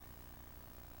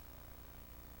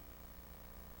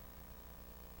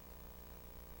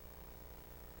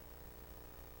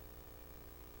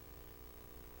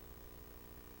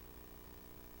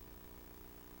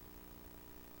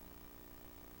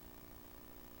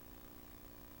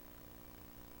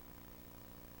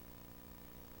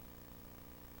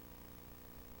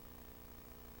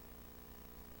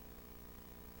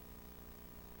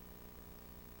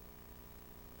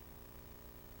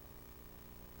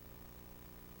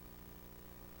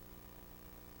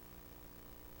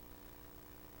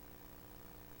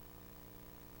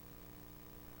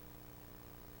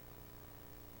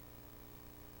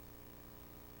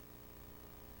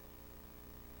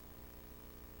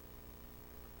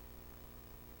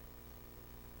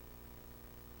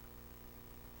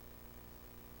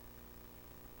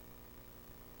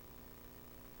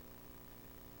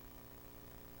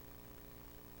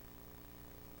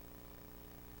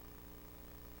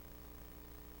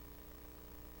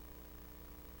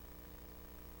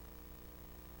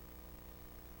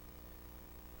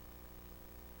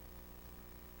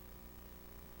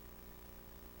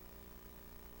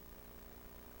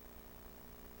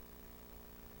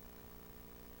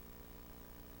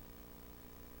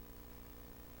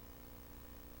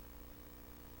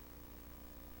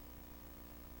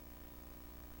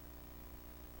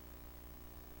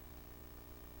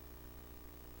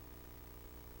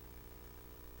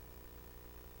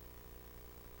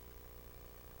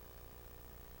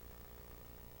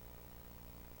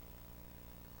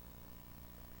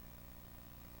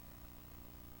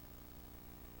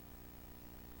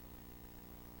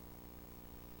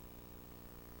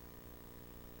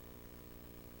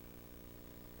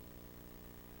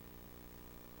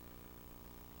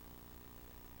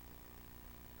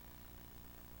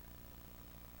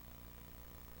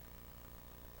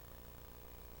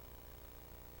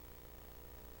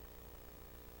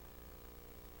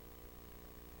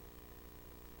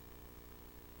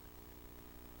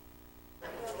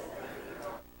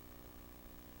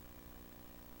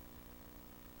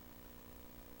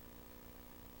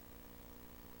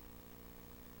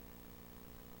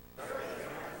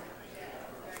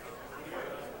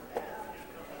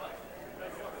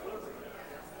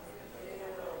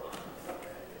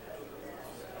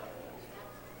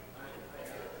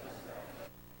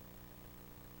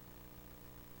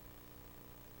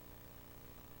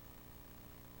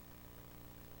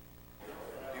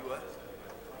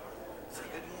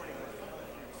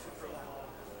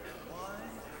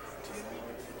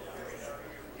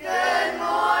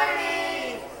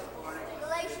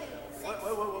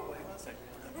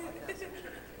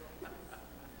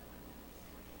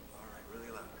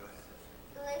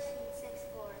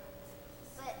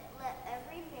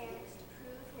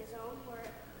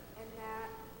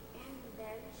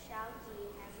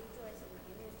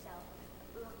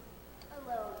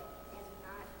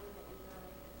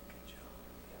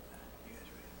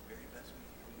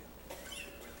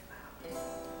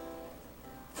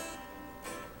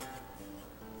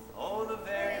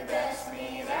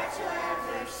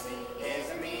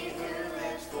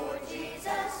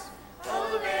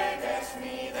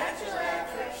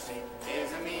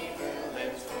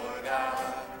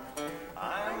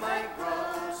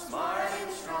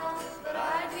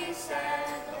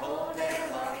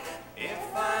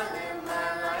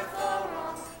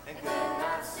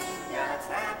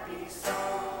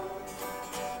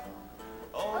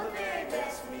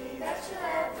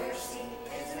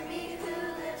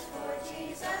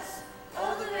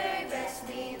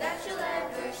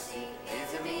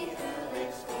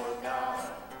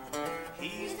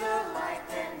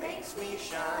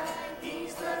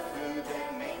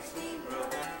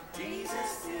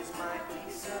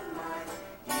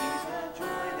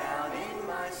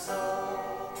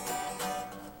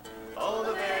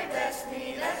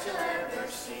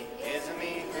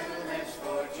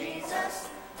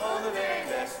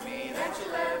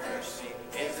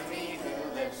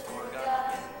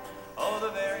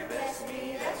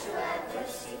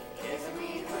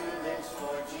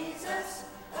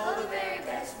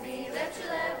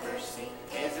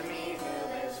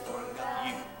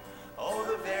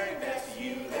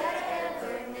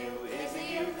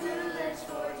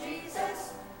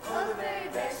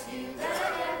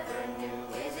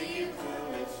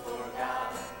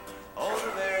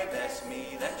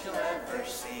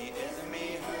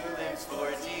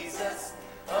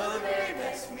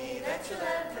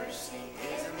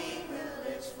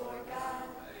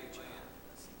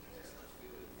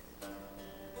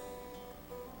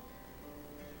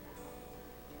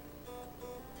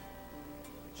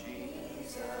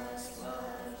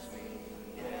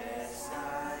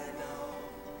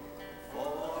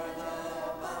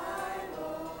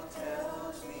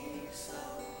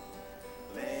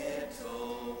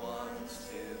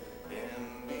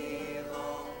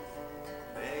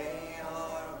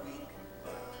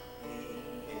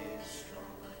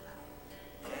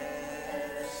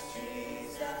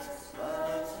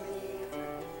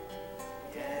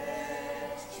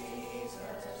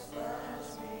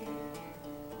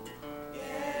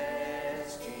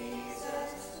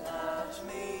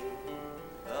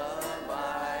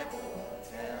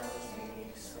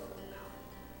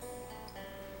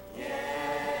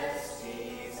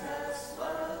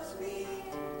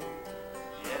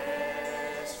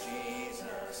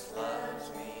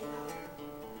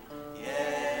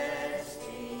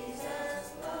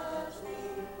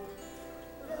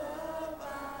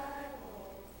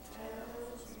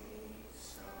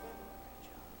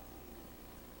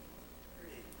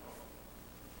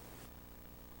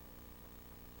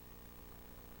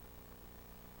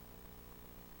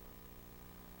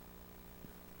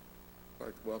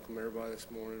I'd like to welcome everybody this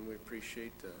morning. We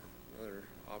appreciate another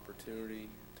opportunity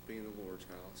to be in the Lord's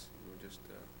house. We're just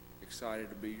excited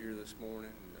to be here this morning.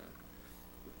 And,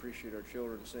 we appreciate our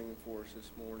children singing for us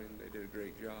this morning. They did a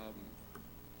great job. And,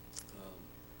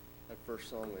 that first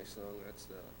song they sung, that's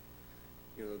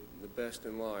the best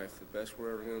in life. The best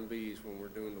we're ever going to be is when we're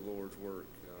doing the Lord's work.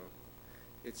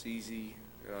 It's easy,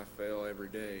 and I fail every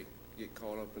day. Get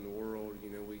caught up in the world.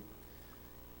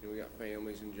 We got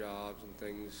families and jobs and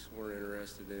things we're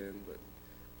interested in, but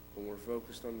when we're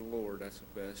focused on the Lord, that's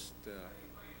the best.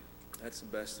 That's the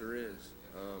best there is.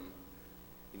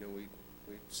 We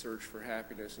search for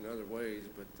happiness in other ways,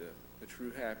 but the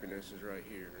true happiness is right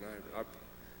here. And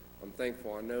I'm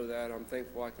thankful. I know that. I'm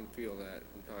thankful I can feel that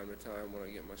from time to time when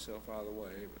I get myself out of the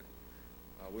way.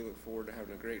 But we look forward to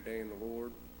having a great day in the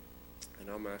Lord. And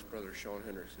I'm going to ask Brother Sean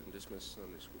Henderson to dismiss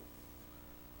Sunday school.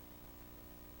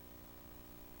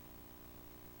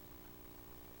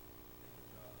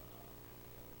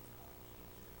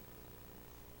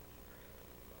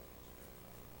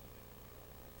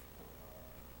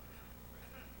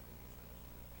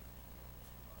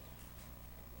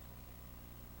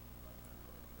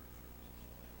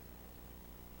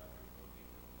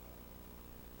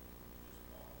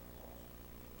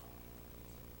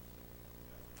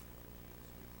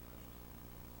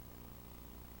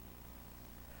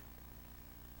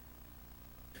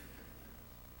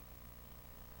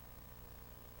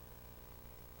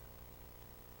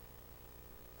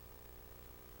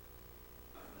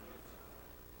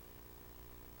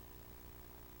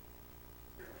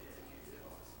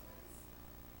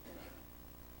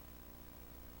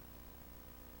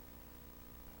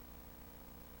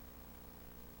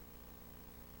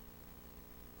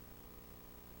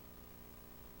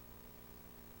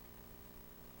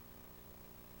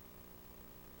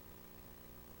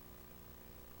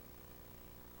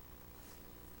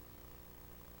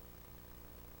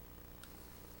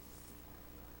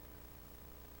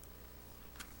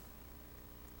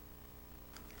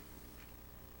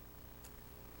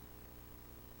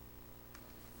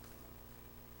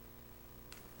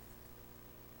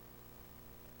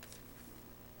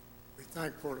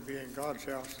 Thankful to be in God's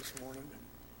house this morning.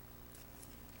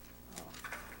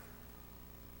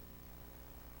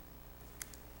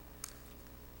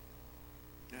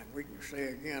 And we can say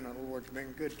again, the Lord's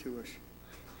been good to us.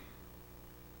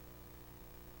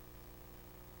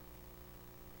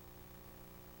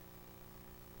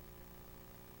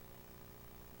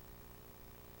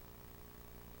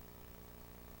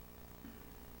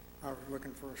 I was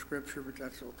looking for a scripture, but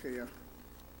that's okay.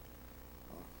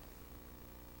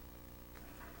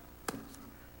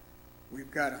 We've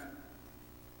got a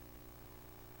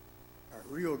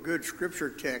real good scripture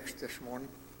text this morning.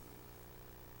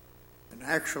 And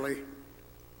actually,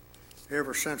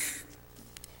 ever since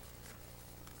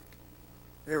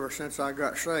I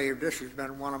got saved, this has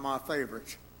been one of my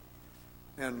favorites.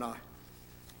 And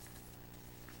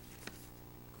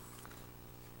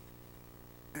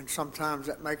sometimes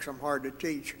that makes them hard to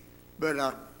teach.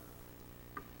 But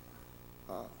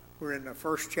we're in the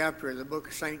first chapter of the book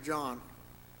of St. John.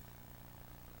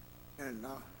 And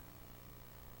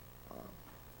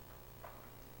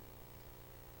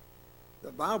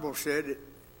the Bible said that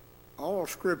all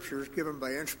Scripture is given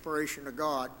by inspiration of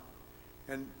God,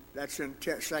 and that's in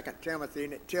 2 Timothy,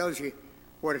 and it tells you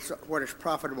what it's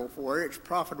profitable for. It's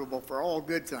profitable for all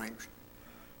good things,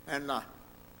 and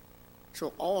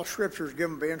so all Scripture is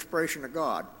given by inspiration of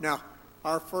God. Now,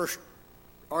 our first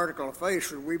article of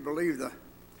faith is we believe the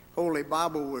Holy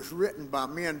Bible was written by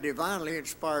men divinely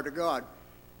inspired of God.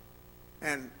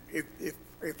 And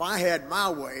if I had my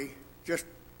way, just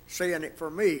saying it for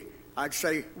me, I'd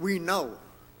say we know.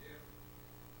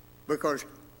 Because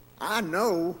I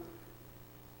know.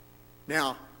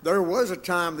 Now, there was a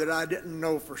time that I didn't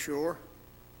know for sure.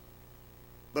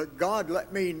 But God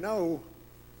let me know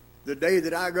the day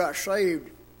that I got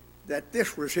saved that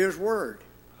this was His Word.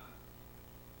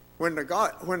 When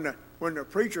the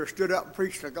preacher stood up and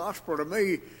preached the gospel to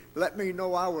me, let me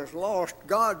know I was lost,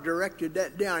 God directed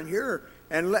that down here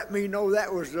and let me know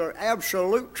that was the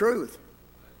absolute truth.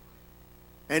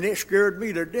 And it scared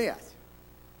me to death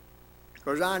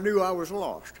because I knew I was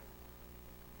lost.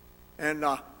 And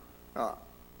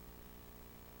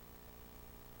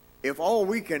if all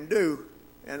we can do,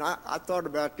 and I thought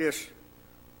about this,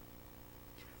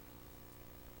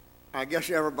 I guess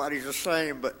everybody's the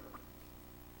same, but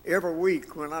every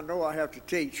week when I know I have to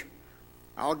teach,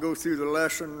 I'll go through the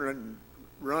lesson and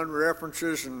run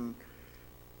references and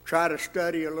try to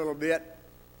study a little bit.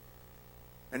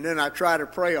 And then I try to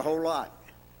pray a whole lot.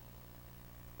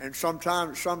 And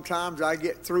sometimes I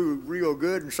get through real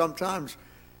good, and sometimes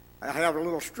I have a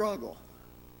little struggle.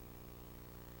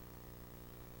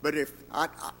 But if I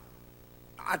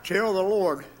tell the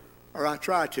Lord, or I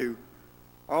try to,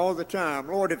 all the time,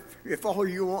 Lord, if all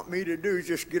you want me to do is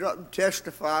just get up and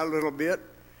testify a little bit,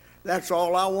 that's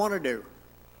all I want to do.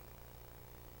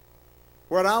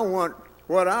 What I want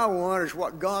is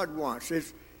what God wants.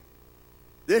 This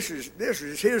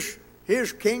is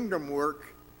His kingdom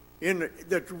work, in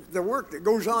the work that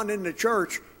goes on in the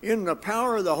church in the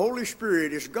power of the Holy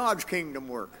Spirit is God's kingdom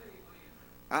work.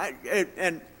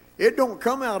 And it don't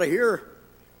come out of here.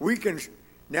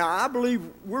 Now I believe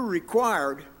we're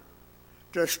required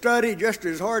to study just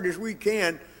as hard as we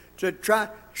can to try.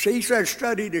 He said,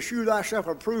 study to shew thyself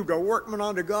approved, a workman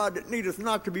unto God that needeth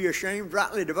not to be ashamed,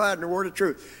 rightly dividing the word of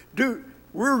truth.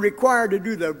 We're required to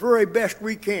do the very best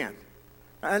we can.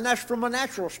 And that's from a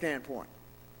natural standpoint.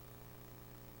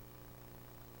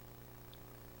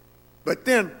 But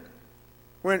then,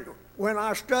 when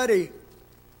I study,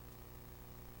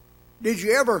 did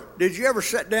you ever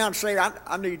sit down and say,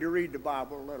 I need to read the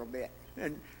Bible a little bit?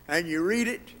 And you read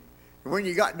it, and when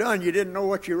you got done, you didn't know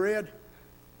what you read?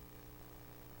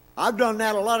 I've done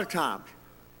that a lot of times.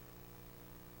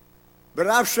 But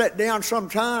I've sat down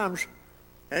sometimes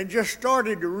and just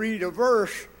started to read a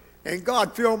verse, and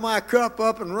God filled my cup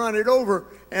up and run it over,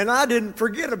 and I didn't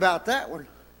forget about that one.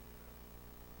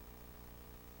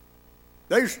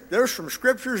 There's some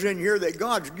scriptures in here that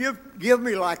God's give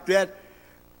me like that's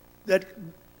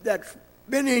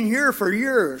been in here for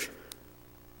years,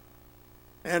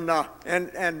 and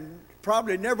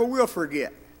probably never will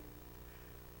forget.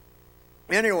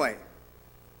 Anyway,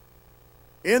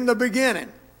 in the beginning,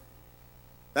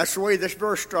 that's the way this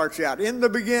verse starts out. In the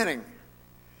beginning,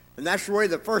 and that's the way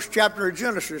the first chapter of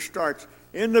Genesis starts.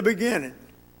 In the beginning,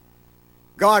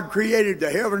 God created the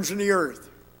heavens and the earth.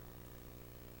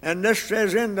 And this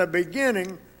says, in the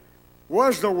beginning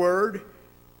was the Word,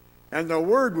 and the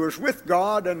Word was with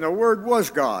God, and the Word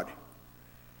was God.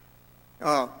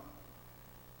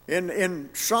 In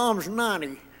Psalms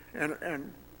 90,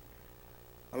 and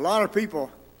a lot of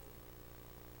people,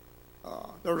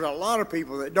 there's a lot of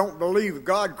people that don't believe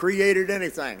God created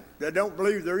anything. They don't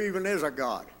believe there even is a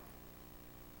God.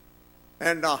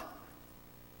 And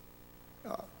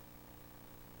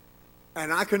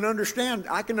I can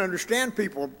understand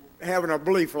people having a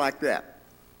belief like that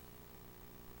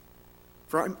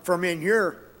from in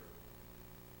here.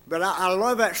 But I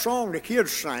love that song the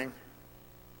kids sang.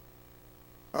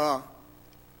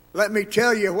 Let me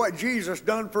tell you what Jesus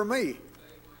done for me.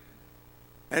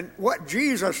 And what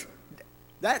Jesus,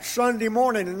 that Sunday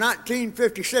morning in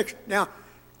 1956. Now,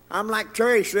 I'm like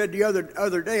Terry said the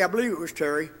other day, I believe it was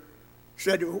Terry,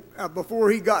 said before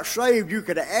he got saved, you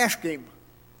could have asked him,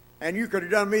 and you could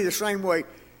have done me the same way.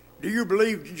 Do you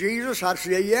believe Jesus? I'd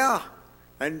say, yeah.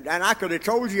 And I could have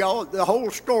told you the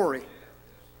whole story.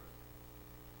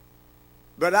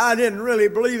 But I didn't really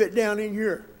believe it down in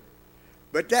here.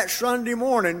 But that Sunday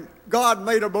morning, God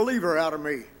made a believer out of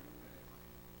me.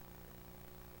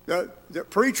 The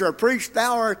preacher preached,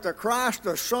 "Thou art the Christ,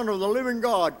 the Son of the living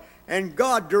God." And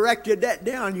God directed that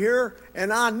down here,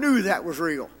 and I knew that was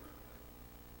real.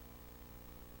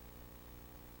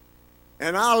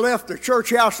 And I left the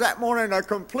church house that morning a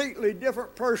completely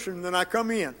different person than I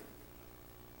come in.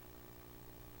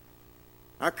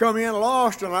 I come in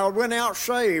lost, and I went out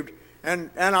saved.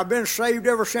 And I've been saved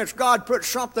ever since. God put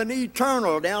something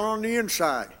eternal down on the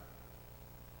inside.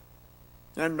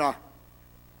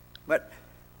 But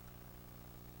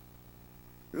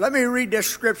let me read this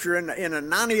scripture in the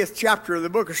 90th chapter of the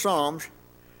book of Psalms.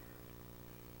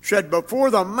 It said,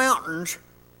 before the mountains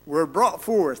were brought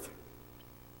forth.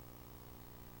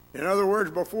 In other words,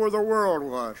 before the world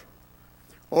was.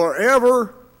 Or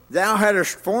ever thou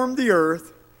hadst formed the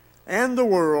earth and the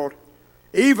world,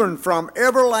 even from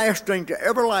everlasting to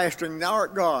everlasting, thou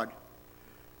art God.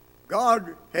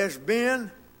 God has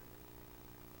been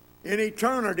in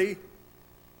eternity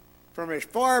from as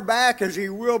far back as he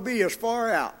will be as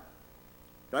far out.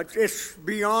 It's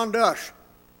beyond us.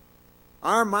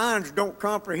 Our minds don't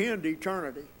comprehend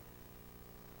eternity.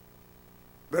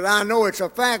 But I know it's a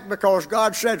fact because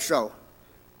God said so.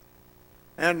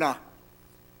 And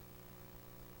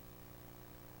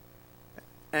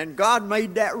God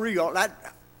made that real.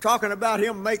 Talking about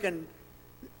him making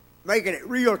it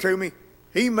real to me,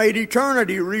 he made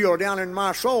eternity real down in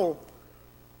my soul.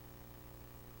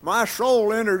 My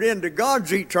soul entered into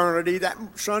God's eternity that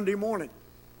Sunday morning.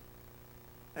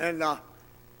 And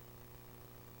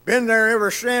been there ever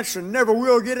since and never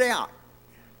will get out.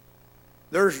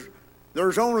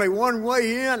 There's only one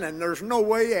way in and there's no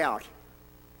way out.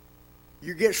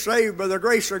 You get saved by the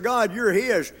grace of God, you're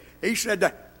his. He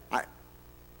said,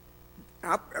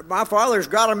 my father's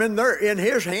got them in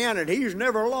his hand, and he's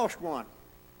never lost one.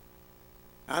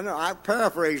 I know I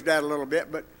paraphrased that a little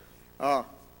bit, but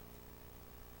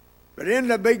in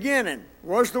the beginning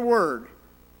was the Word.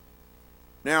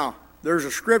 Now, there's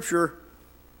a scripture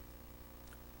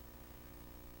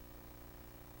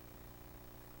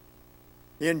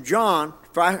in John,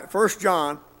 1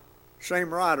 John,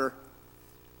 same writer,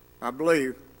 I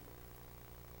believe,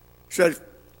 said,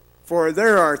 "For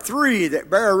there are three that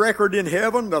bear record in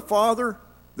heaven, the Father,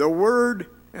 the Word,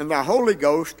 and the Holy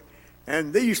Ghost,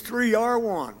 and these three are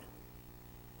one."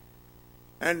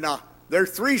 And they're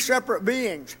three separate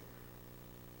beings,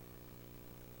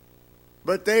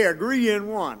 but they agree in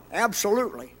one,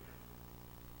 absolutely.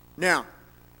 Now,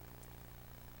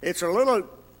 it's a little,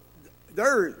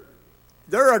 their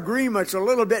agreement's a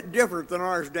little bit different than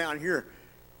ours down here.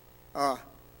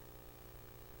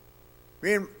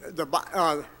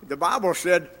 The Bible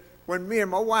said when me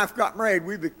and my wife got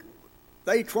married,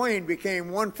 they twain became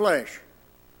one flesh.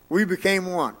 We became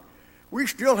one. We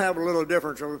still have a little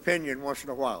difference of opinion once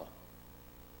in a while.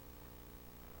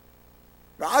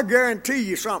 But I guarantee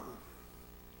you something.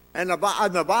 And the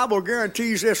Bible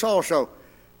guarantees this also.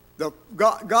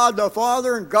 God the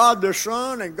Father and God the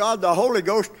Son and God the Holy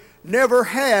Ghost never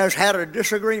has had a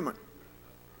disagreement.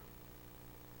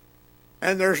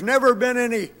 And there's never been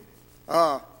any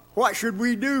what should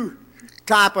we do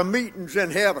type of meetings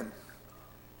in heaven.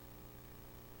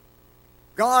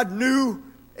 God knew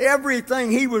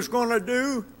everything He was going to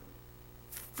do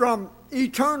from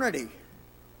eternity.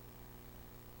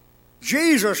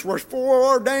 Jesus was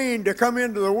foreordained to come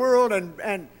into the world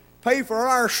and pay for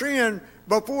our sin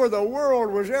before the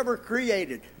world was ever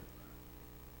created.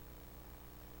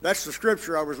 That's the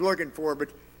scripture I was looking for, but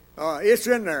it's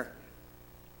in there.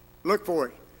 Look for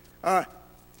it.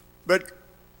 But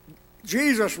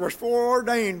Jesus was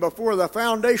foreordained before the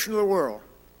foundation of the world.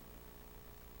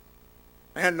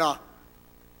 And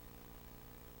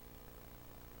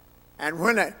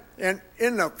when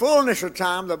in the fullness of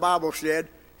time, the Bible said,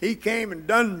 He came and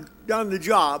done the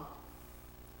job,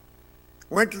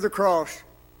 went to the cross.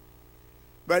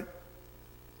 But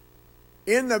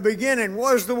in the beginning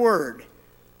was the Word.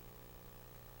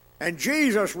 And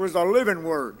Jesus was the living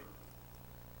Word.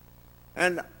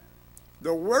 And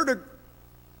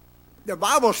the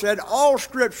Bible said all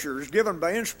Scripture is given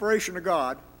by inspiration of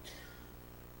God.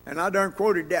 And I done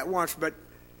quoted that once, but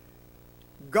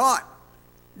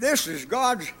this is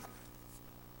God's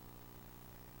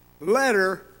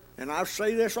letter, and I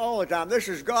say this all the time, this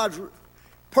is God's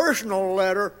personal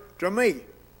letter to me.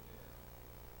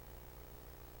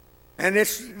 And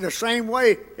it's the same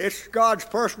way, it's God's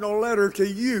personal letter to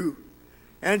you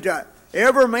and to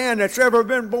every man that's ever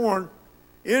been born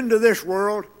into this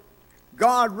world.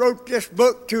 God wrote this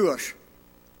book to us.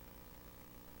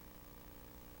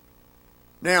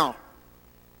 Now,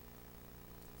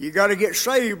 you got to get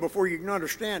saved before you can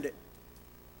understand it.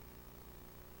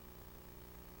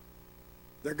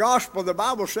 The gospel, the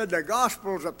Bible said the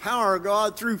gospel is the power of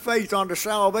God through faith unto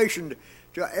salvation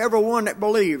to everyone that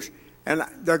believes. And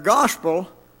the gospel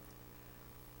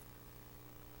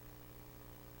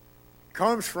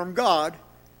comes from God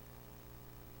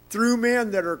through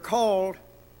men that are called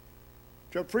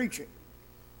to preach it.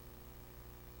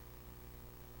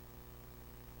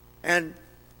 And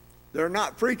they're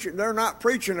not preaching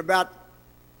about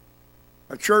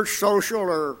a church social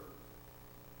or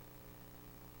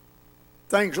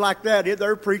things like that.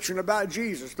 They're preaching about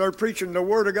Jesus. They're preaching the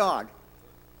Word of God.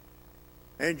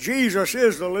 And Jesus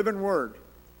is the living Word.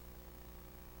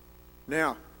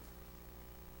 Now,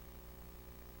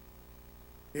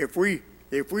 if we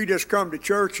just come to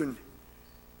church and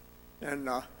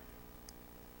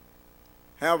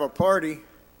have a party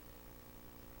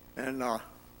and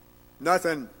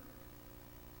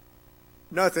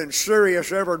nothing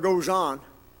serious ever goes on,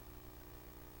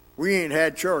 we ain't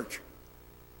had church.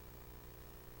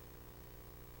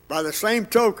 By the same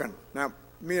token, now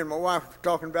me and my wife were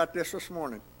talking about this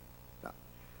morning.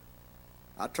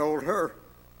 I told her,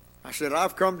 I said,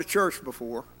 I've come to church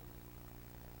before,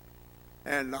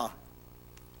 and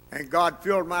God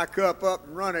filled my cup up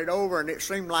and run it over, and it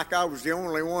seemed like I was the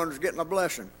only one who was getting a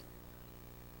blessing.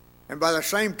 And by the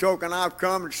same token, I've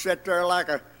come and sat there like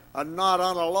a knot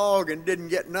on a log and didn't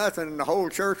get nothing, and the whole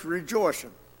church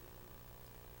rejoicing.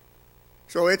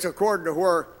 So it's according to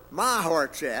where my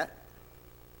heart's at,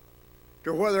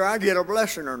 to whether I get a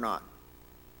blessing or not.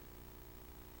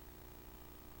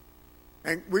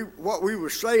 And what we were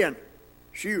saying,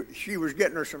 she was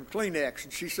getting her some Kleenex,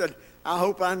 and she said, I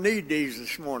hope I need these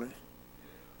this morning.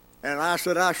 And I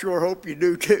said, I sure hope you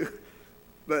do too.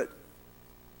 But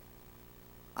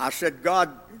I said,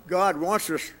 God wants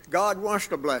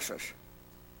to bless us.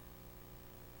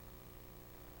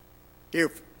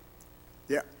 If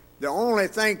the only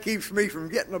thing keeps me from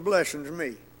getting a blessing is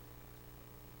me.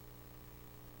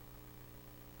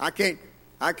 I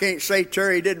can't say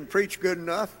Terry didn't preach good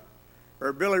enough,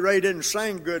 or Billy Ray didn't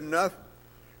sing good enough,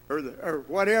 or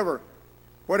whatever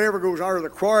goes on, or the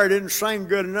choir didn't sing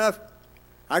good enough.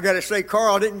 I got to say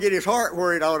Carl didn't get his heart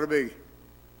where it ought to be.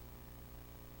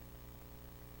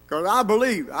 Because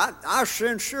I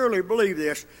sincerely believe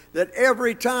this, that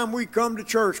every time we come to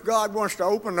church, God wants to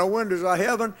open the windows of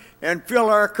heaven and fill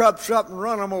our cups up and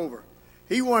run them over.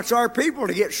 He wants our people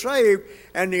to get saved,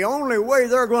 and the only way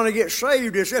they're going to get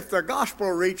saved is if the gospel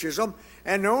reaches them,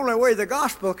 and the only way the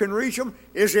gospel can reach them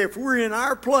is if we're in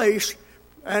our place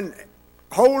and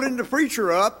holding the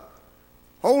preacher up,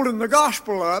 holding the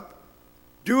gospel up,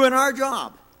 doing our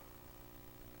job.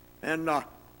 And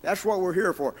that's what we're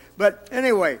here for. But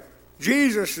anyway,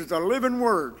 Jesus is the living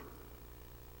Word.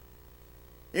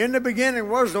 In the beginning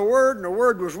was the Word, and the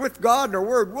Word was with God, and the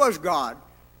Word was God.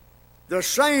 The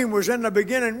same was in the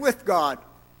beginning with God.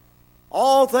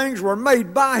 All things were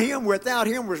made by Him. Without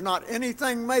Him was not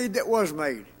anything made that was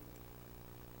made.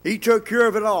 He took care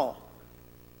of it all.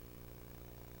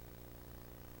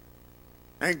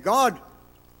 And God,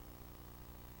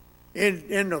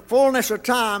 in the fullness of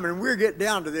time, and we'll get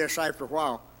down to this after a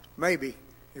while, maybe,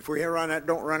 if we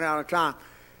don't run out of time.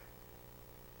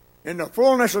 In the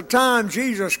fullness of time,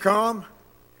 Jesus come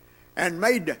and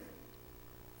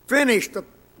finished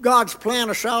God's plan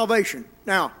of salvation.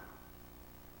 Now,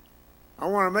 I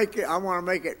want to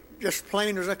make it just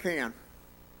plain as I can.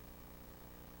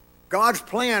 God's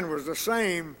plan was the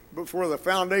same before the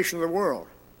foundation of the world.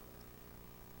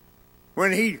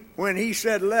 When he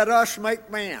said, "Let us make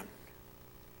man,"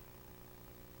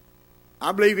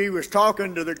 I believe He was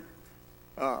talking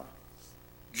to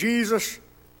Jesus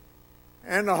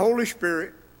and the Holy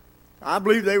Spirit. I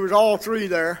believe they was all three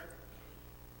there.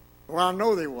 Well, I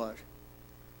know they was.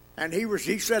 And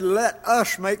He said, "Let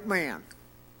us make man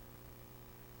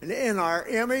in our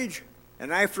image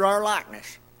and after our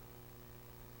likeness."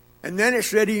 And then it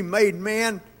said He made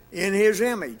man in His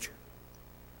image.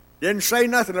 Didn't say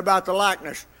nothing about the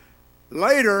likeness.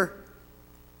 Later,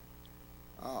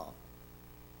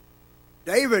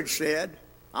 David said,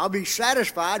 "I'll be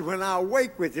satisfied when I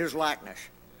awake with His likeness."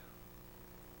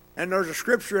 And there's a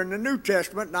scripture in the New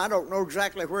Testament, and I don't know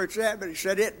exactly where it's at, but it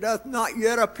said, "It doth not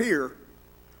yet appear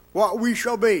what we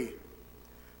shall be.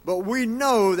 But we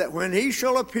know that when He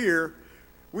shall appear,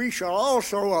 we shall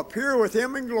also appear with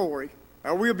Him in glory.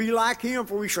 Or we'll be like Him,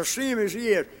 for we shall see Him as He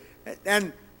is."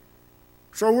 And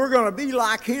so we're going to be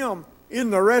like Him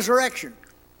in the resurrection.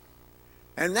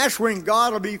 And that's when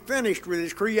God will be finished with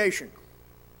His creation.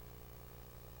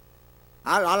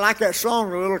 I like that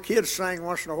song the little kids sing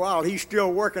once in a while, "He's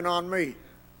still working on me."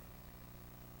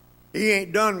 He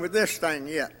ain't done with this thing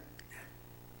yet.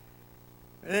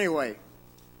 Anyway,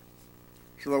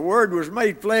 so the Word was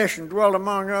made flesh and dwelt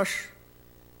among us,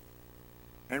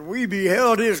 and we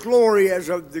beheld His glory as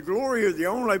of the glory of the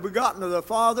only begotten of the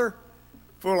Father,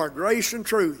 full of grace and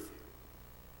truth.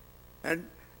 And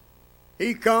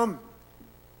He come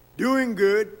doing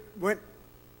good, went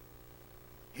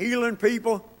healing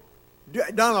people,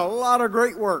 done a lot of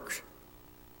great works.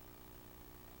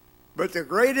 But the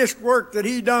greatest work that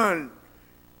He done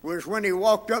was when He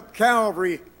walked up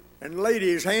Calvary and laid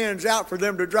His hands out for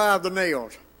them to drive the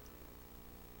nails.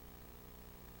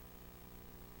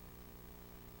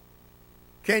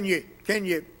 Can you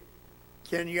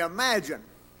imagine?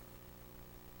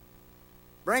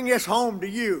 Bring this home to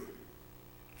you.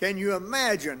 Can you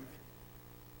imagine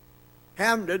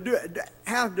having to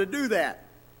do that?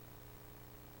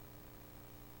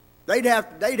 They'd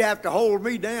have to hold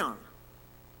me down.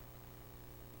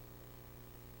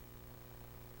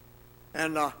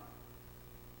 And I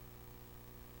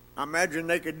imagine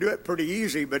they could do it pretty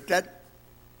easy, but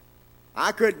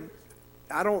I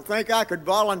don't think I could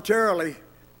voluntarily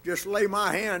just lay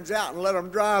my hands out and let them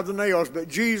drive the nails, but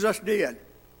Jesus did.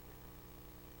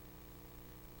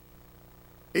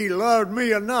 He loved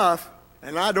me enough,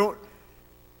 and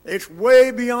it's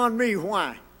way beyond me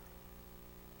why.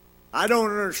 I don't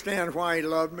understand why He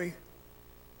loved me. As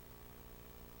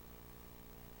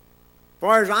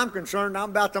far as I'm concerned, I'm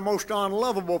about the most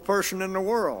unlovable person in the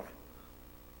world.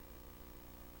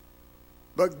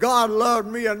 But God loved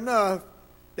me enough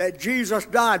that Jesus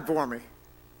died for me.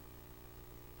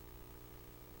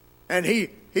 And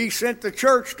He sent the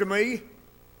church to me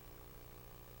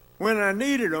when I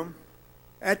needed them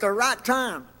at the right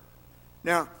time.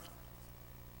 Now,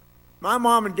 my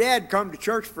mom and dad come to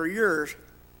church for years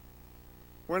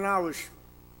when I was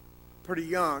pretty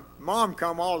young. Mom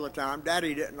come all the time.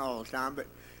 Daddy didn't all the time, but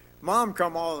Mom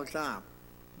come all the time.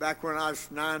 Back when I was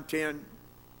 9, 10,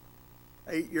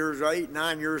 8,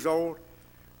 9 years old,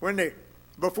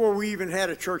 before we even had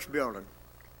a church building.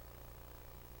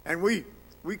 And we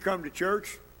come to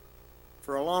church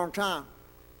for a long time,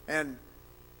 and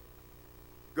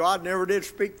God never did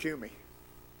speak to me.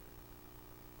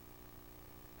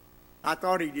 I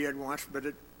thought He did once, but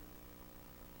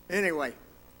anyway,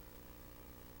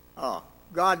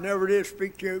 God never did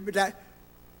speak to me.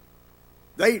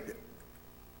 But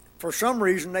for some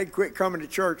reason, they quit coming to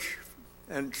church,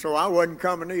 and so I wasn't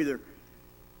coming either.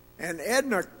 And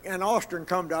Edna and Austin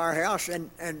come to our house,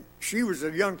 and she was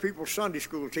a young people's Sunday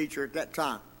school teacher at that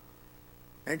time.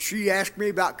 And she asked me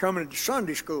about coming to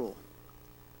Sunday school.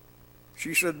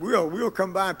 She said, we'll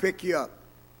come by and pick you up.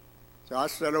 So I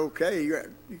said, okay, you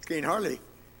can't hardly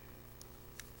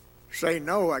say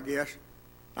no, I guess.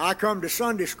 I come to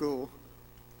Sunday school.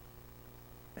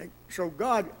 And so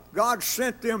God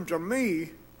sent them to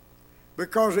me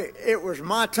because it was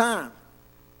my time.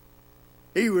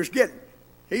 He was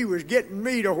getting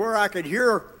me to where I could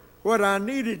hear what I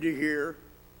needed to hear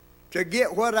to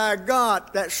get what I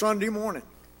got that Sunday morning.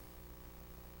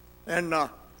 And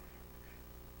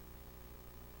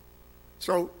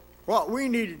so what we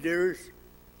need to do is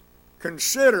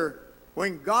consider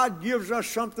when God gives us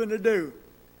something to do.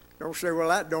 Don't say, well,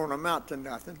 that don't amount to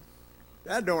nothing.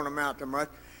 That don't amount to much.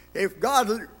 If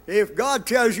God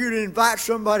tells you to invite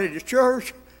somebody to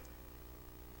church,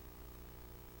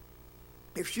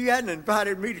 if she hadn't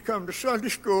invited me to come to Sunday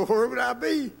school, where would I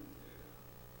be?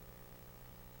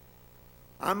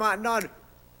 I might not.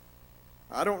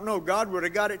 I don't know. God would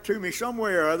have got it to me some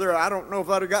way or other. I don't know if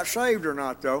I'd have got saved or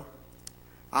not, though.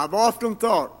 I've often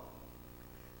thought,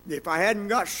 if I hadn't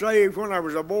got saved when I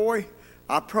was a boy,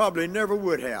 I probably never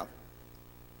would have.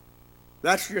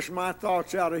 That's just my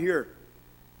thoughts out of here.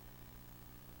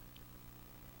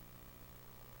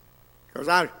 Because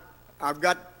I've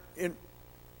got,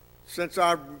 since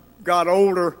I've got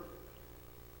older,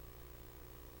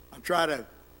 I try to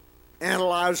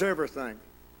analyze everything.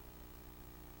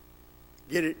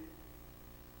 Get it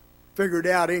figured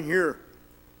out in here.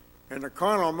 And the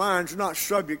carnal mind's not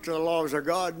subject to the laws of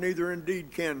God, neither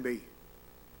indeed can be.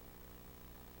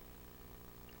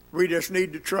 We just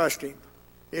need to trust Him.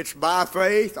 It's by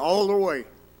faith all the way.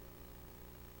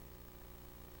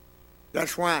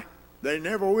 That's why they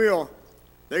never will.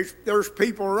 There's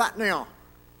people right now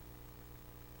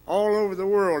all over the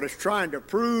world that's trying to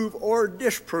prove or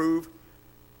disprove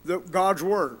God's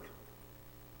Word.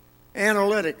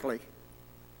 Analytically.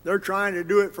 They're trying to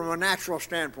do it from a natural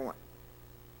standpoint.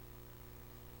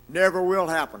 Never will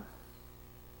happen.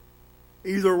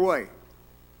 Either way.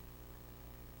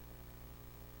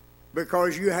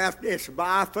 Because it's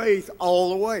by faith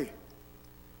all the way.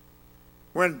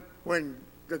 When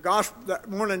the gospel, that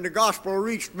morning the gospel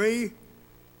reached me,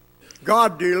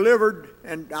 God delivered,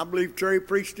 and I believe Terry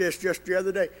preached this just the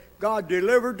other day, God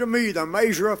delivered to me the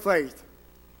measure of faith.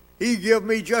 He gave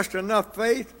me just enough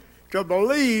faith to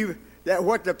believe that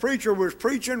what the preacher was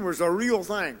preaching was a real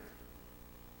thing.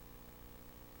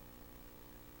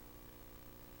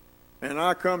 And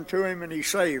I come to Him and He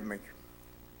saved me.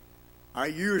 I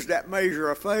used that measure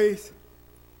of faith,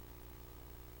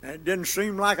 and it didn't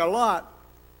seem like a lot.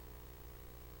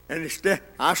 And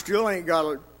I still ain't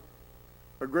got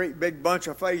a great big bunch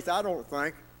of faith, I don't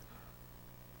think.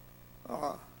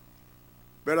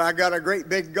 But I got a great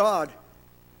big God.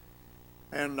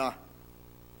 And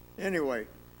anyway,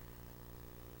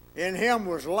 in Him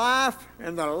was life,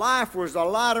 and the life was the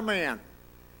light of man.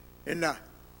 In the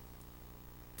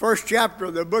first chapter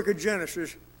of the book of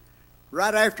Genesis,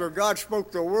 right after God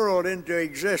spoke the world into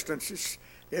existence,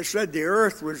 it said the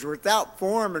earth was without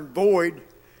form and void,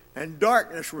 and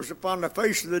darkness was upon the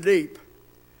face of the deep.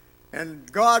 And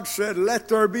God said, let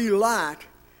there be light,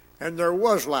 and there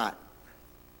was light.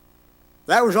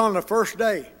 That was on the first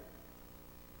day.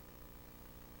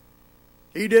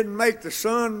 He didn't make the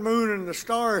sun, moon, and the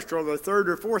stars till the third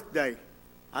or fourth day.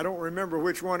 I don't remember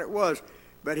which one it was.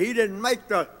 But He didn't make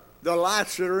the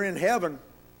lights that are in heaven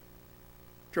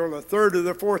till the third or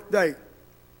the fourth day.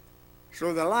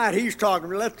 So the light He's talking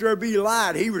about, let there be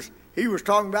light. He was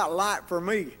talking about light for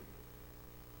me.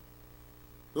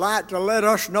 Light to let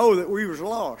us know that we was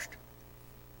lost.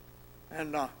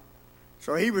 And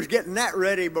so He was getting that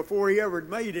ready before He ever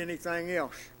made anything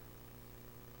else.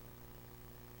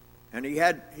 And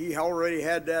He already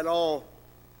had that all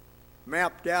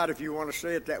mapped out, if you want to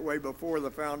say it that way, before the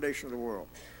foundation of the world.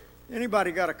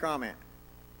 Anybody got a comment?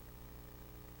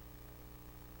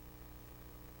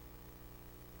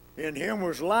 In Him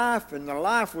was life, and the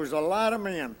life was the light of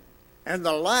men. And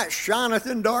the light shineth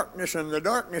in darkness, and the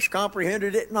darkness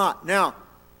comprehended it not. Now,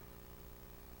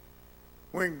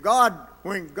 when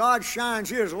God shines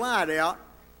His light out,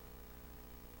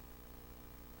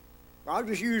 I'll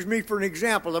just use me for an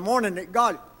example. The morning that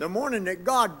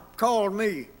God called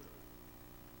me,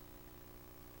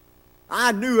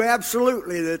 I knew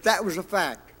absolutely that was a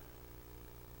fact.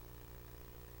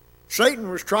 Satan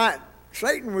was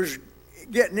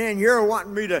getting in here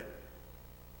wanting me to.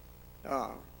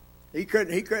 He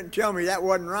couldn't tell me that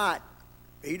wasn't right.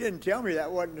 He didn't tell me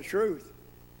that wasn't the truth.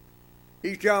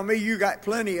 He's telling me you got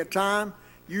plenty of time.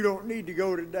 You don't need to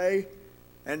go today,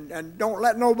 and don't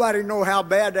let nobody know how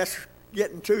bad that's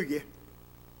getting to you.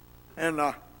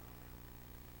 And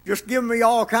just giving me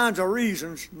all kinds of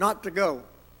reasons not to go.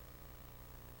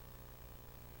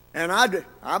 And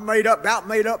I made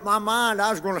up my mind I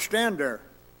was going to stand there.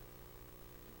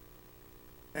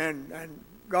 And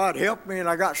God helped me, and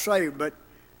I got saved. But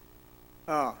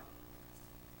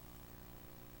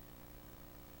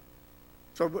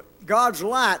so God's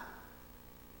light,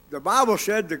 the Bible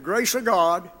said, the grace of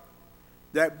God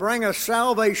that bringeth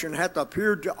salvation hath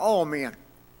appeared to all men.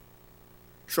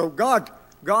 So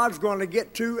God's going to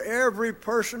get to every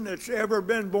person that's ever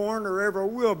been born or ever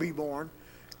will be born.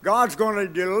 God's going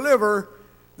to deliver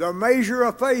the measure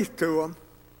of faith to them.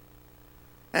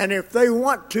 And if they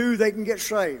want to, they can get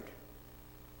saved.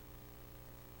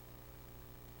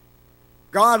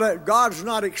 God's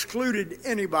not excluded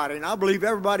anybody, and I believe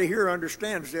everybody here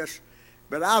understands this.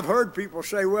 But I've heard people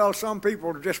say, well, some people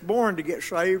are just born to get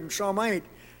saved and some ain't.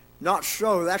 Not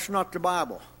so. That's not the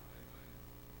Bible.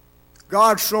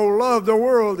 God so loved the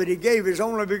world that He gave His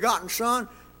only begotten Son,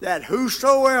 that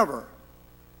whosoever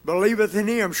believeth in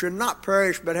Him should not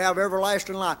perish but have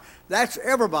everlasting life. That's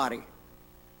everybody.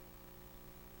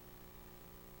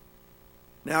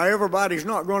 Now, everybody's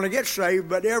not going to get saved,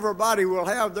 but everybody will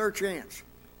have their chance.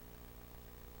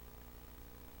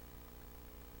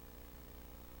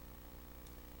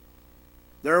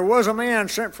 There was a man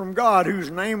sent from God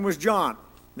whose name was John.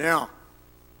 Now,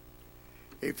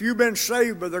 if you've been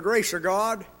saved by the grace of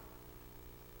God,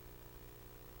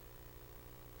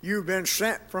 you've been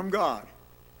sent from God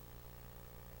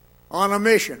on a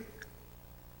mission.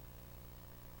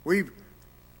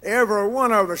 Every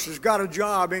one of us has got a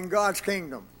job in God's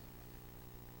kingdom.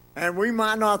 And we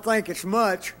might not think it's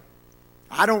much.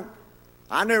 I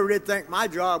never did think my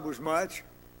job was much.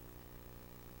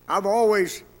 All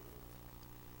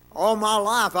my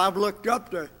life, I've looked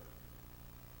up to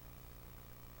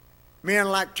men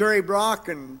like Terry Brock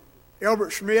and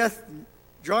Elbert Smith, and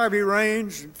Jarvie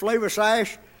Raines, and Flavis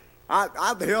Ash.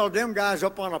 I've held them guys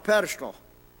up on a pedestal.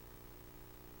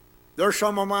 They're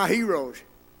some of my heroes.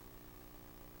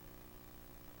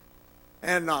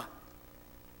 But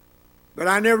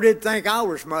I never did think I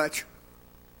was much.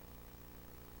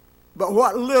 But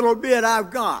what little bit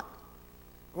I've got,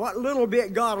 what little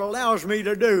bit God allows me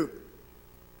to do,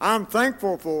 I'm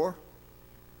thankful for.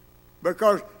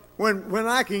 Because when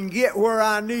I can get where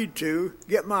I need to,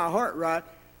 get my heart right,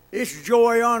 it's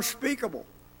joy unspeakable.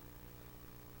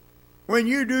 When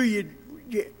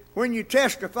you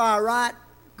testify right,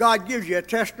 God gives you a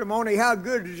testimony. How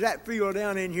good does that feel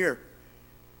down in here?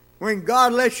 When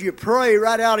God lets you pray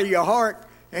right out of your heart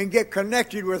and get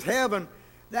connected with heaven,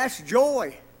 that's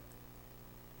joy.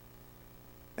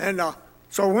 And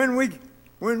so when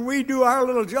we do our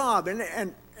little job,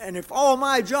 and if all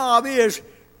my job is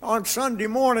on Sunday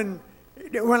morning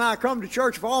when I come to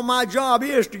church, if all my job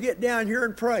is to get down here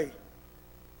and pray,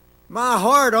 my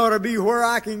heart ought to be where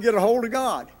I can get a hold of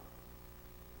God.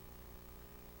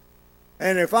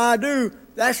 And if I do,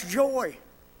 that's joy.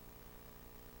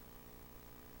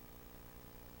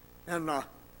 And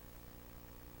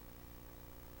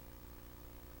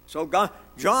so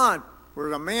John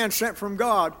was a man sent from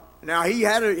God. Now he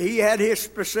had his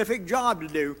specific job to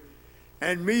do,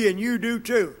 and me and you do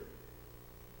too.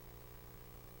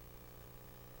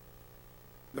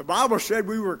 The Bible said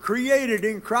we were created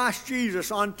in Christ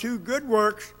Jesus unto good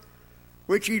works,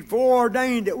 which He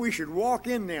foreordained that we should walk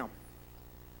in them.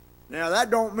 Now that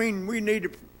don't mean we need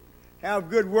to have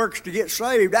good works to get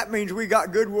saved. That means we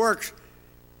got good works.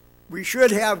 We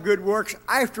should have good works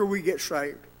after we get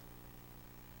saved.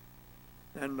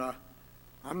 And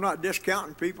I'm not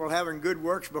discounting people having good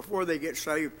works before they get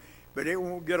saved, but it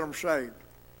won't get them saved.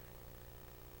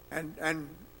 And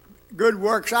good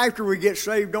works after we get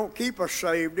saved don't keep us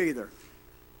saved either.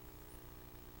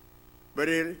 But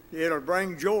it'll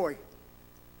bring joy.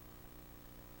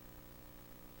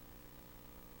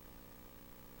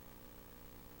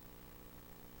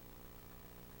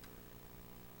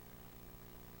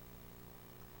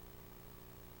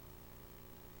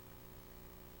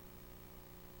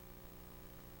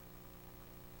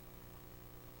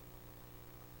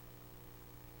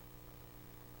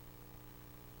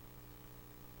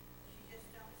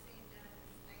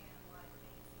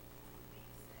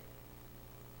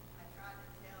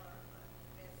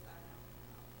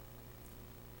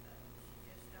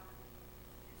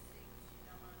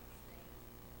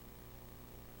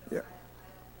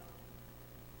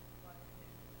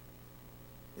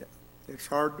 It's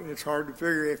hard to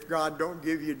figure if God don't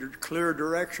give you clear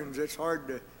directions. It's hard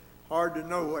to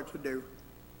know what to do.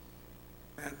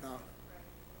 And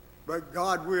but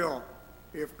God will.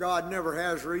 If God never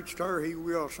has reached her, He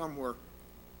will somewhere,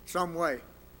 some way.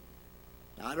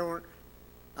 I don't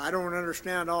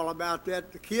understand all about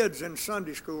that. The kids in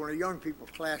Sunday school in a young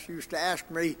people's class used to ask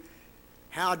me,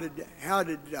 how did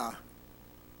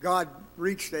God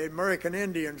reach the American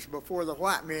Indians before the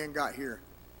white men got here?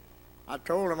 I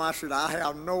told them, I said, I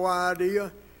have no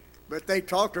idea, but they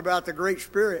talked about the Great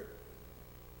Spirit.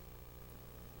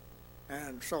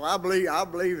 And so I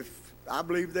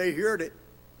believe they heard it.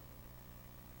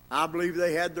 I believe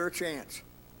they had their chance.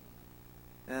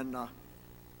 And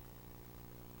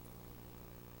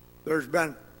there's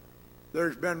been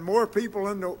more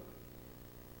people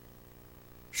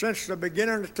since the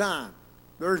beginning of time.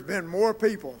 There's been more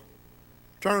people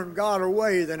turned God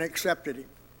away than accepted Him.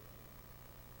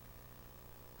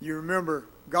 You remember,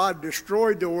 God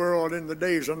destroyed the world in the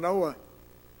days of Noah.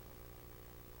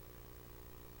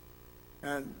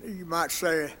 And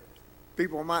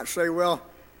people might say, well,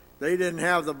 they didn't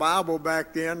have the Bible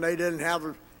back then. They didn't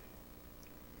have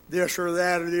this or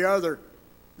that or the other.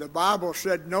 The Bible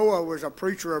said Noah was a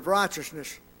preacher of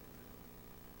righteousness.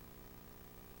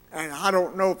 And I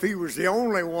don't know if he was the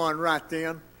only one right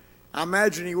then. I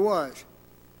imagine he was,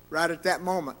 right at that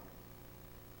moment.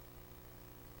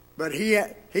 But he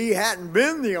hadn't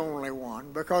been the only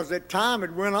one, because that time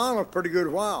had went on a pretty good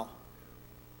while.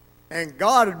 And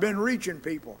God had been reaching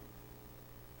people.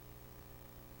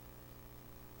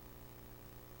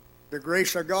 The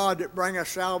grace of God that bringeth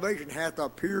salvation hath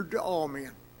appeared to all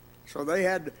men. So they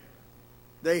had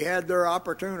their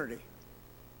opportunity.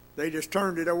 They just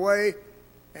turned it away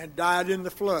and died in the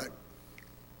flood.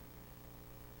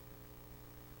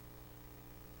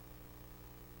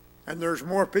 And there's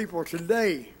more people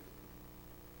today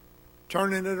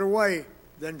turning it away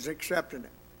than accepting it.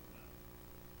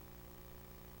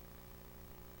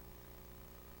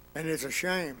 And it's a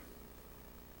shame.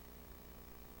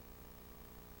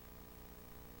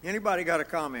 Anybody got a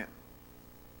comment?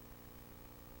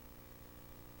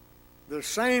 The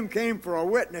same came for a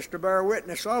witness to bear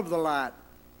witness of the light,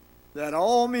 that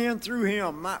all men through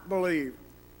him might believe.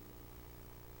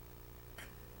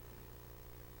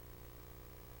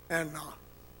 And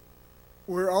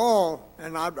we're all,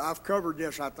 and I've covered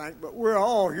this, I think, but we're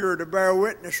all here to bear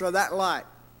witness of that light.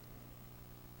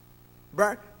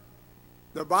 But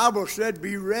the Bible said,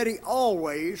 be ready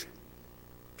always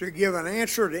to give an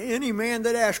answer to any man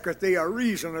that asketh thee a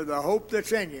reason of the hope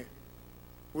that's in you,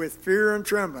 with fear and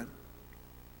trembling.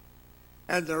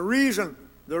 And the reason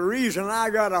I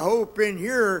got a hope in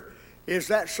here is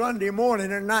that Sunday morning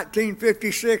in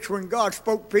 1956 when God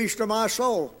spoke peace to my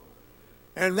soul.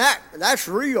 And that's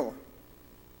real.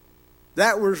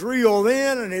 That was real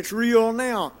then, and it's real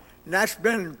now. And that's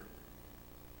been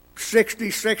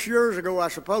 66 years ago, I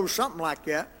suppose, something like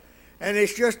that. And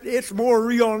it's more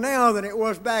real now than it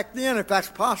was back then, if that's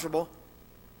possible.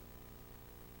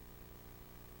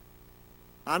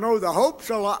 I know the hope's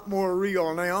a lot more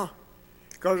real now,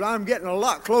 because I'm getting a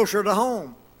lot closer to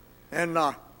home. And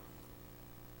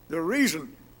the reason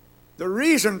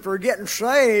for getting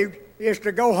saved is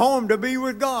to go home to be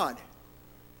with God.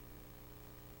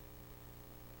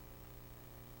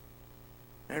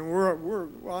 And we're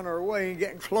on our way and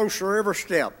getting closer every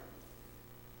step.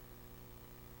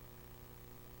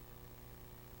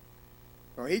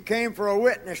 So he came for a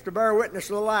witness, to bear witness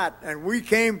of the light, and we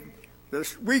came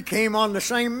on the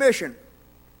same mission,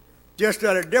 just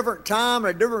at a different time,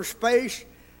 a different space,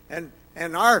 and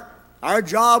our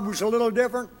job was a little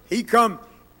different. He come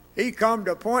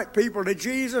to point people to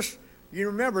Jesus. You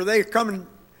remember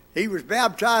he was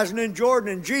baptizing in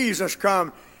Jordan, and Jesus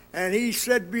come, and he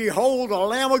said, behold, the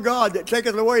Lamb of God that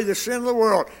taketh away the sin of the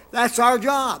world. That's our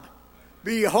job.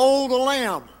 Behold the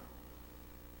Lamb.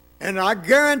 And I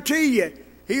guarantee you,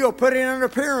 he'll put in an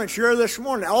appearance here this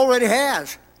morning. Already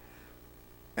has.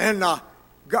 And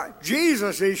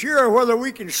Jesus is here whether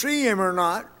we can see him or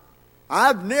not.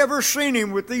 I've never seen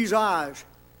him with these eyes.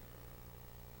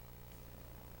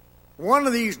 One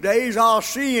of these days I'll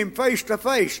see him face to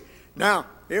face. Now,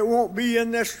 it won't be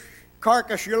in this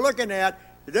carcass you're looking at.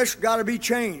 This got to be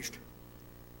changed.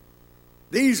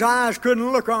 These eyes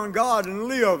couldn't look on God and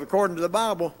live, according to the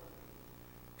Bible.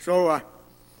 So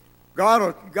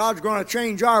God's going to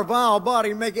change our vile body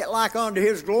and make it like unto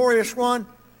his glorious one,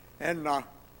 and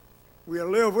we'll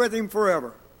live with him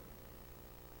forever.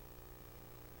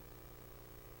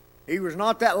 He was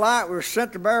not that light. We were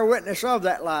sent to bear witness of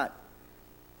that light.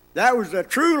 That was the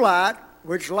true light,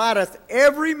 which lighteth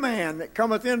every man that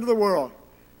cometh into the world.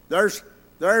 There's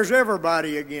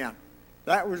everybody again.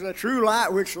 That was the true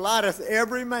light which lighteth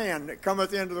every man that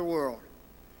cometh into the world.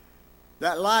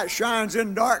 That light shines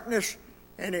in darkness,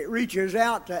 and it reaches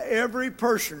out to every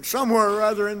person somewhere or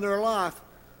other in their life,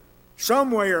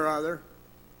 some way or other.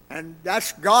 And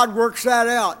that's God works that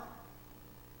out.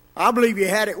 I believe He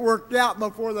had it worked out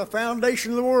before the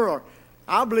foundation of the world.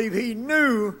 I believe He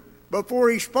knew before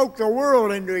He spoke the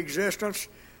world into existence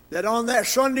that on that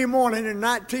Sunday morning in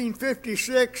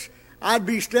 1956, I'd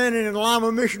be standing in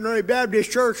Lima Missionary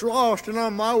Baptist Church lost and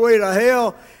on my way to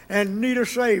hell and need a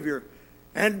Savior.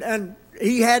 And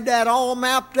He had that all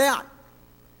mapped out.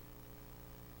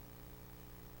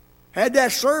 Had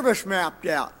that service mapped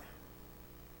out.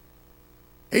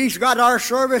 He's got our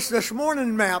service this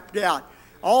morning mapped out.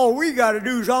 All we got to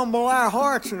do is humble our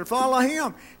hearts and follow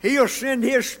Him. He'll send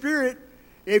His Spirit.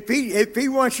 If he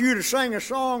wants you to sing a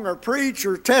song or preach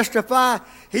or testify,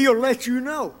 He'll let you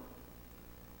know.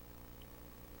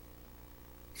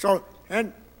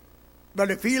 But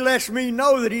if He lets me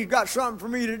know that He's got something for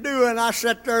me to do, and I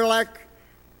sit there like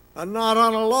a knot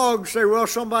on a log and say, well,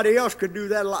 somebody else could do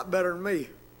that a lot better than me.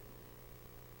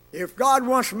 If God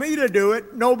wants me to do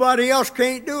it, nobody else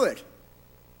can't do it.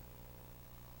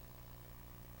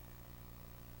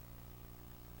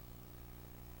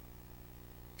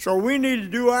 So we need to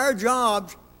do our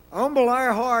jobs, humble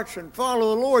our hearts, and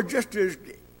follow the Lord just as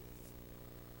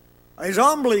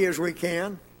humbly as we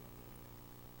can,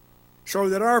 so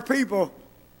that our people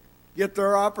get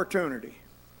their opportunity.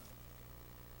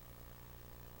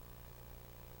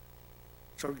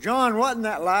 So John wasn't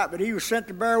that light, but he was sent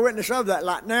to bear witness of that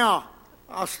light. Now,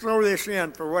 I'll throw this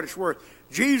in for what it's worth.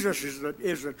 Jesus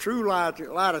is the true light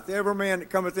that lighteth every man that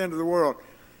cometh into the world.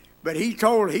 But he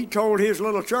told his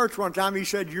little church one time, he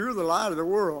said, you're the light of the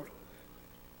world.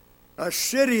 A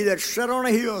city that's set on a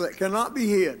hill that cannot be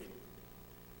hid.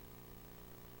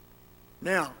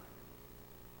 Now,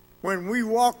 when we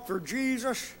walk for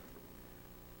Jesus,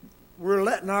 we're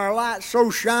letting our light so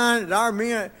shine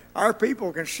that our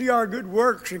people can see our good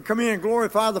works and come in and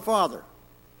glorify the Father.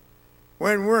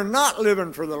 When we're not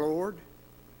living for the Lord,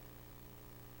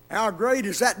 how great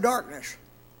is that darkness?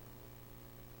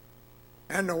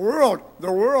 And the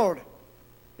world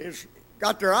is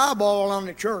got their eyeball on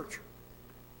the church.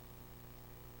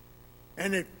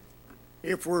 And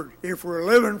if we're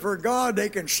living for God, they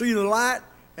can see the light.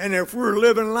 And if we're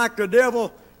living like the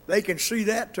devil, they can see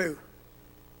that too.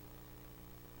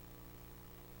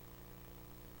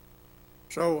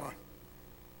 So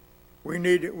we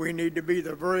need to be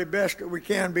the very best that we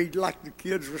can be, like the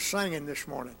kids were singing this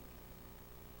morning.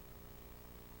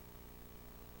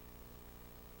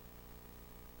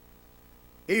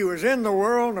 He was in the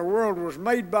world, and the world was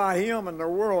made by Him, and the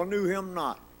world knew Him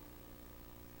not.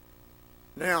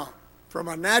 Now, from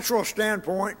a natural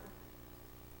standpoint,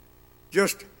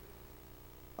 just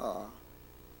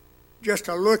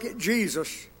to look at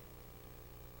Jesus,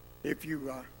 if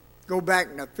you go back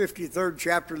in the 53rd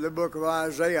chapter of the book of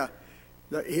Isaiah,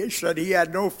 he said He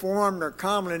had no form nor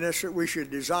comeliness that we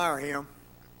should desire Him.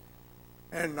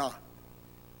 And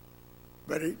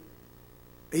but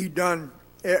he done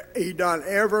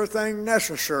everything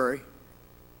necessary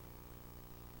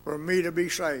for me to be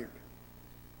saved.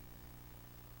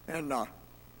 And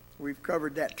we've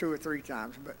covered that 2 or 3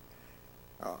 times, but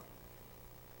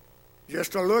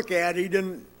just to look at, he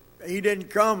didn't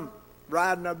come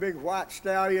riding a big white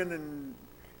stallion and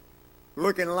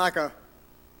looking like a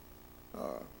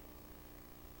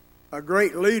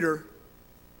great leader.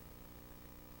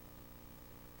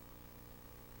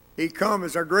 He come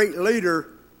as a great leader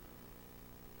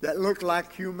that looked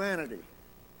like humanity.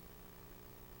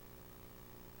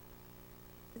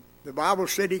 The Bible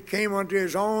said He came unto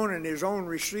His own, and His own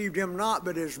received Him not,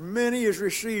 but as many as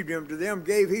received Him, to them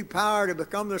gave He power to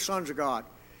become the sons of God.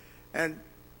 And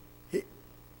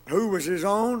who was His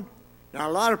own? Now,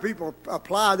 a lot of people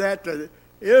apply that to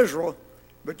Israel,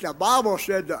 but the Bible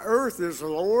said the earth is the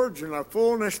Lord's and the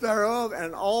fullness thereof,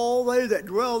 and all they that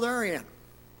dwell therein.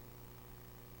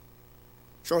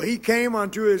 So He came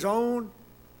unto His own,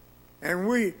 and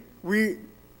the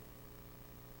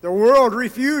world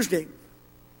refused Him.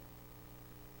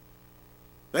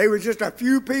 They were just a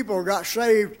few people got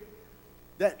saved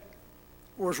that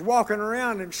was walking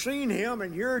around and seen Him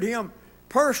and heard Him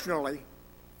personally,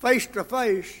 face to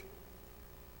face.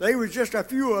 They was just a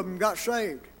few of them got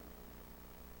saved.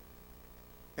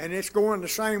 And it's going the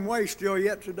same way still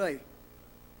yet today.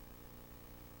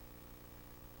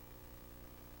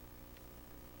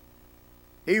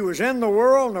 He was in the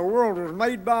world, and the world was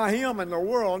made by Him, and the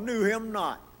world knew Him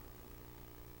not.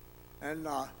 And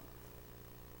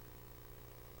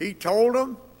He told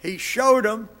them, He showed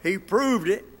them, He proved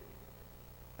it,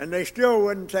 and they still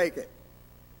wouldn't take it.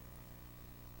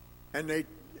 and they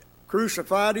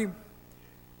crucified him.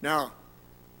 Now,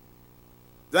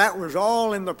 that was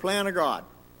all in the plan of God.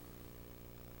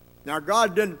 Now,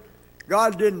 God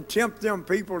didn't tempt them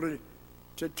people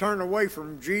to turn away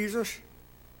from Jesus.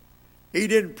 He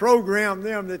didn't program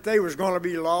them that they was going to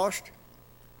be lost.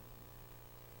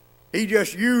 He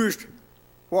just used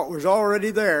what was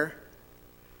already there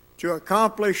to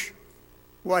accomplish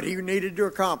what he needed to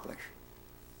accomplish.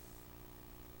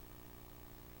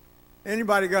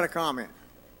 Anybody got a comment?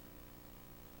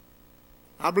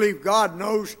 I believe God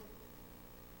knows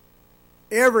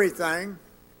everything.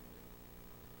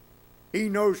 He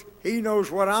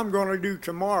knows what I'm going to do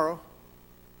tomorrow.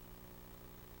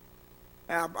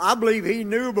 I believe he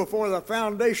knew before the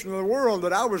foundation of the world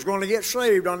that I was going to get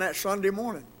saved on that Sunday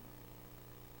morning.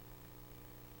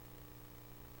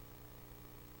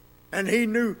 And he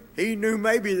knew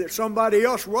maybe that somebody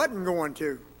else wasn't going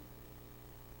to.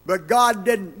 But God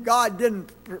didn't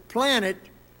plan it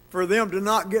for them to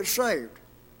not get saved.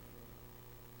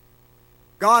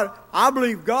 I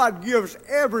believe God gives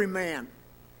every man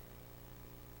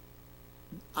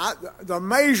the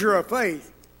measure of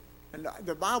faith. And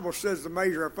the Bible says the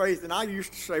measure of faith, and I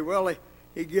used to say, well,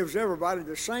 he gives everybody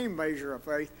the same measure of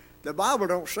faith. The Bible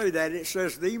don't say that. It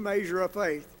says the measure of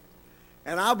faith.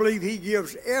 And I believe he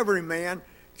gives every man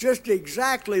just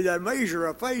exactly the measure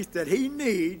of faith that he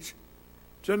needs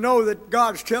to know that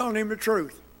God's telling him the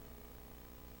truth.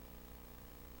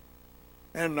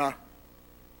 And I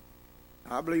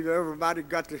believe everybody's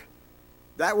got the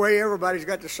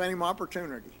same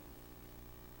opportunity.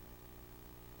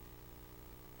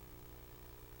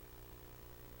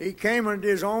 He came unto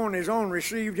his own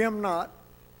received him not.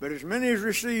 But as many as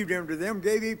received him, to them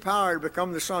gave he power to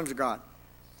become the sons of God,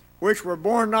 which were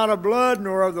born not of blood,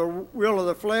 nor of the will of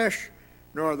the flesh,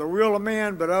 nor of the will of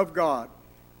man, but of God.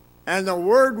 And the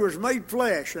Word was made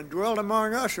flesh, and dwelt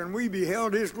among us, and we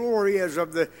beheld his glory as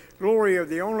of the glory of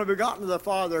the only begotten of the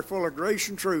Father, full of grace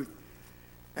and truth.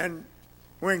 And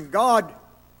when God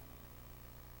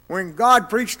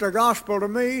preached the gospel to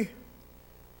me,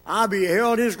 I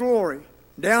beheld his glory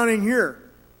down in here.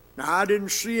 Now I didn't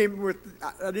see him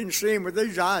with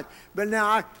these eyes, but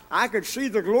now I could see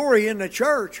the glory in the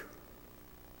church.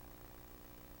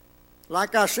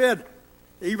 Like I said,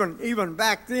 even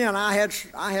back then, I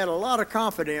had a lot of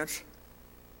confidence,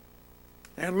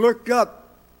 and looked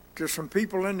up to some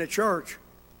people in the church,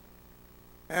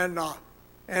 and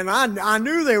I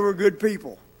knew they were good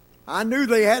people. I knew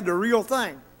they had the real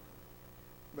thing,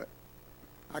 but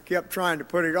I kept trying to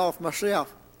put it off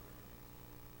myself.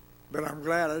 But I'm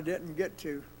glad I didn't get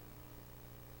to.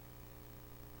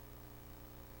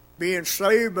 Being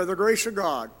saved by the grace of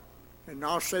God. And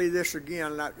I'll say this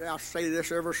again, I'll say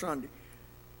this every Sunday.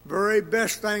 Very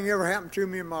best thing ever happened to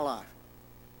me in my life.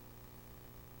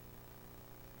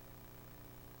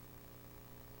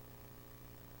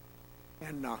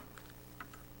 And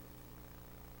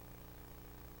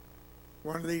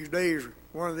one of these days,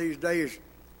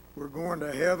 we're going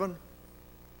to heaven.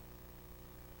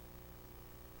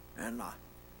 And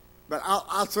but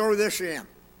I'll throw this in.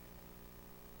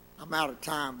 I'm out of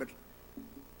time, but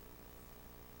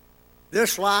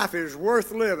this life is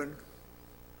worth living.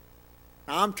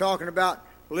 Now, I'm talking about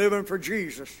living for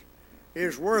Jesus.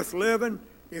 Is worth living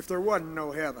if there wasn't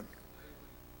no heaven.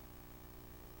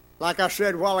 Like I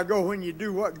said a while ago, when you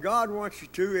do what God wants you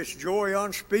to, it's joy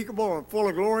unspeakable and full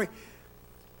of glory.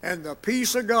 And the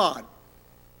peace of God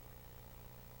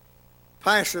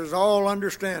passes all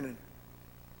understanding.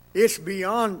 It's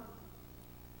beyond.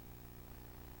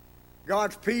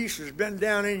 God's peace has been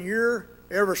down in here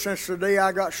ever since the day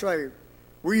I got saved.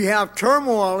 We have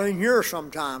turmoil in here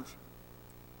sometimes.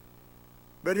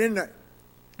 But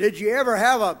did you ever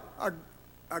have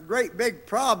a great big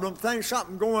problem,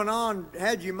 something going on,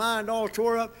 had your mind all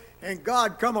tore up, and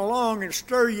God come along and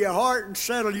stir your heart and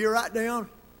settle you right down?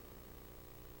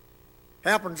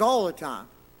 Happens all the time.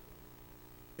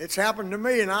 It's happened to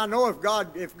me, and I know if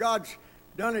God's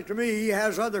done it to me, he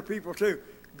has other people too.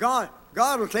 God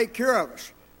will take care of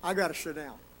us. I got to sit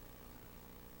down.